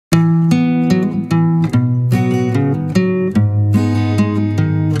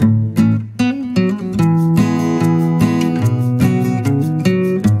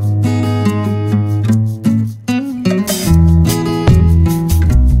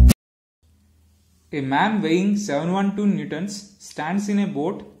A man weighing 712 newtons stands in a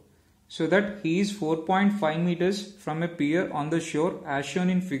boat so that he is 4.5 meters from a pier on the shore as shown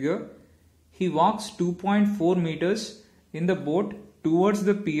in figure. He walks 2.4 meters in the boat towards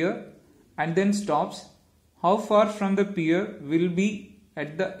the pier and then stops. How far from the pier will be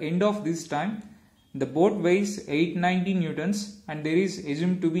at the end of this time? The boat weighs 890 newtons and there is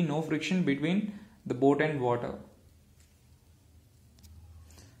assumed to be no friction between the boat and water.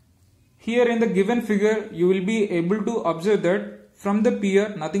 Here in the given figure, you will be able to observe that from the pier,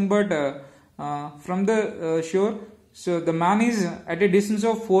 nothing but from the shore, so the man is at a distance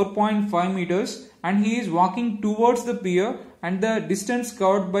of 4.5 meters and he is walking towards the pier, and the distance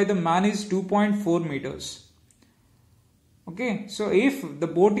covered by the man is 2.4 meters. Okay, so if the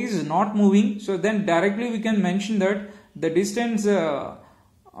boat is not moving, so then directly we can mention that the distance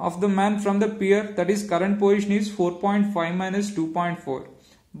of the man from the pier, that is current position, is 4.5 minus 2.4.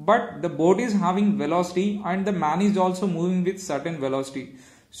 But the boat is having velocity and the man is also moving with certain velocity.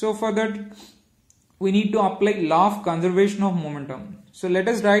 So for that we need to apply law of conservation of momentum. So let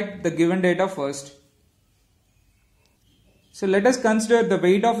us write the given data first. So let us consider the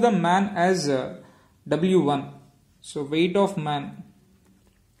weight of the man as W1. So weight of man.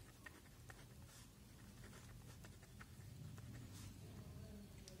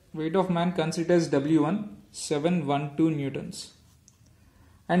 Weight of man considered as W1, 712 newtons.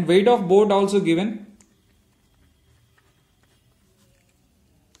 And weight of boat also given.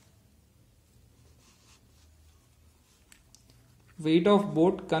 Weight of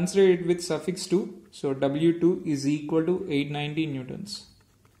boat, consider it with suffix 2. So W2 is equal to 890 newtons.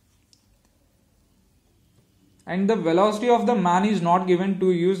 And the velocity of the man is not given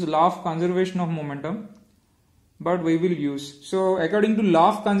to use law of conservation of momentum, but we will use. So according to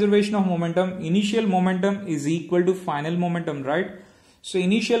law of conservation of momentum, initial momentum is equal to final momentum, right? So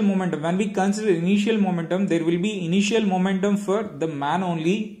initial momentum, when we consider initial momentum, there will be initial momentum for the man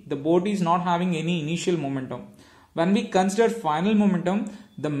only. The boat is not having any initial momentum. When we consider final momentum,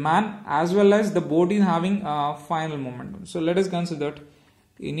 the man as well as the boat is having final momentum. So let us consider that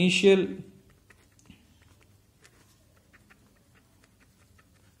initial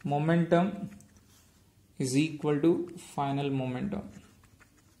momentum is equal to final momentum.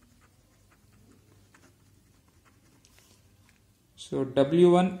 So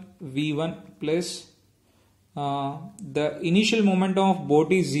W1 V1 plus the initial momentum of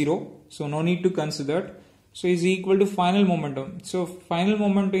boat is 0, so no need to consider it. So is equal to final momentum. So final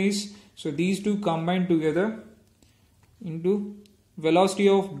momentum is, so these two combined together into velocity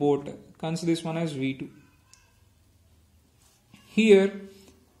of boat. Consider this one as V2. Here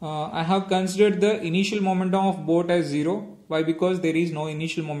I have considered the initial momentum of boat as 0. Why? Because there is no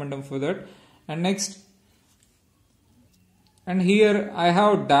initial momentum for that. And next, and here I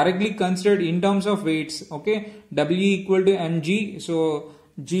have directly considered in terms of weights. Okay, W equal to mg, so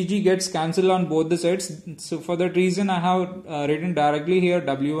GG gets cancelled on both the sides. So for that reason I have written directly here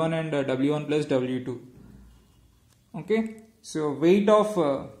W1 and W1 plus W2. Okay, so weight of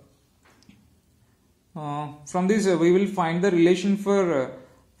from this we will find the relation for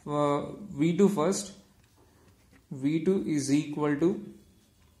V2 first. V2 is equal to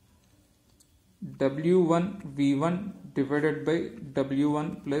W1 V1 divided by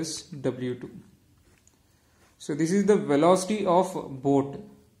W1 plus W2. So this is the velocity of boat.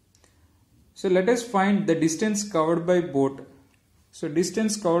 So let us find the distance covered by boat. So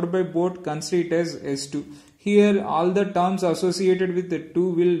distance covered by boat, consider it as S2. Here all the terms associated with the 2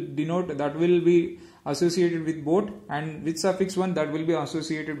 will denote, that will be associated with boat, and with suffix 1 that will be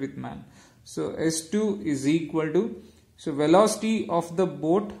associated with man. So S2 is equal to, so velocity of the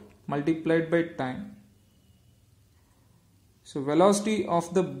boat multiplied by time. So velocity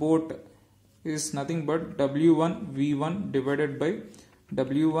of the boat is nothing but W1 V1 divided by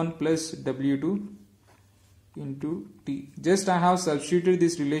W1 plus W2 into T. Just I have substituted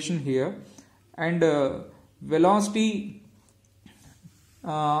this relation here, and velocity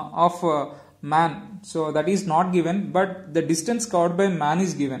of man, so that is not given, but the distance covered by man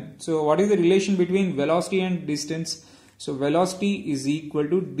is given. So what is the relation between velocity and distance? So velocity is equal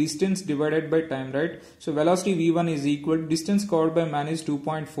to distance divided by time, right? So velocity V1 is equal to distance covered by man is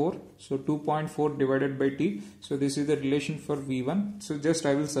 2.4. So 2.4 divided by T. So this is the relation for V1. So just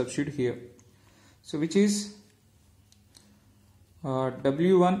I will substitute here. So which is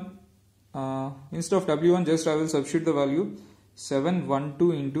W1, instead of W1 just I will substitute the value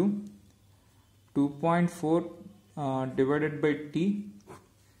 712 into 2.4 divided by T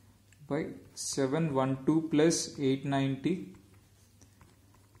by 712 plus 890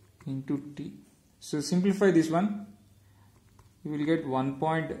 into T. So simplify this one. you will get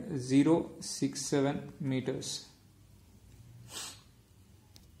 1.067 meters.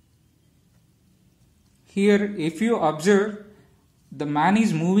 Here, if you observe, the man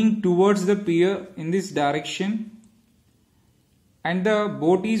is moving towards the pier in this direction and the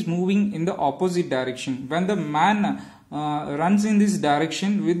boat is moving in the opposite direction. When the man runs in this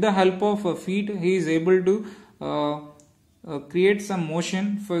direction, with the help of feet, he is able to create some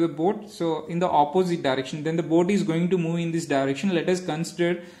motion for the boat, so in the opposite direction. Then the boat is going to move in this direction. Let us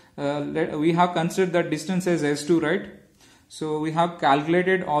consider, we have considered that distance as S2, right? So we have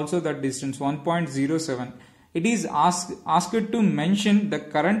calculated also that distance 1.07. It is asked to mention the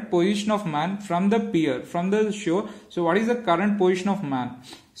current position of man from the pier, from the shore. So what is the current position of man?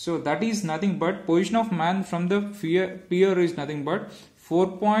 So that is nothing but position of man from the pier is nothing but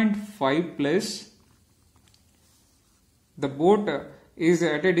 4.5 plus the boat is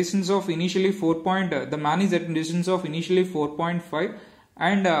at a distance of initially the man is at a distance of initially 4.5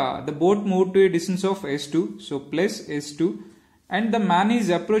 and the boat moved to a distance of S2, so plus S2, and the man is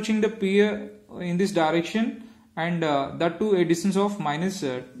approaching the pier in this direction and that to a distance of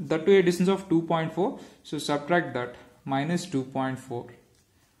 2.4, so subtract that, minus 2.4,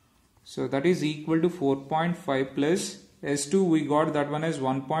 so that is equal to 4.5 plus S2, we got that one as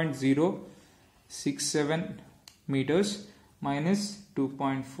 1.067 meters minus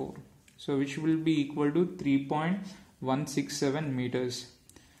 2.4, so which will be equal to 3.167 meters.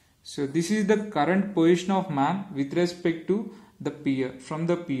 So this is the current position of man with respect to the pier, from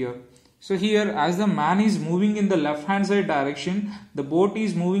the pier. So here, as the man is moving in the left hand side direction, the boat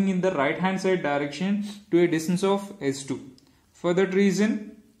is moving in the right hand side direction to a distance of S2. For that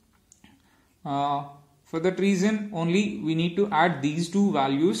reason only we need to add these two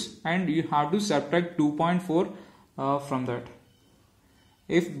values and you have to subtract 2.4 from that.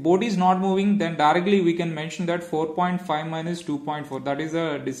 If boat is not moving, then directly we can mention that 4.5 minus 2.4, that is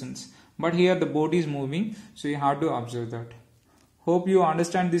the distance. But here the boat is moving, so you have to observe that. Hope you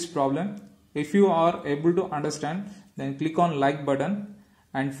understand this problem. If you are able to understand, then click on like button,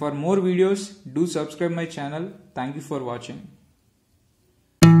 and for more videos do subscribe my channel. Thank you for watching.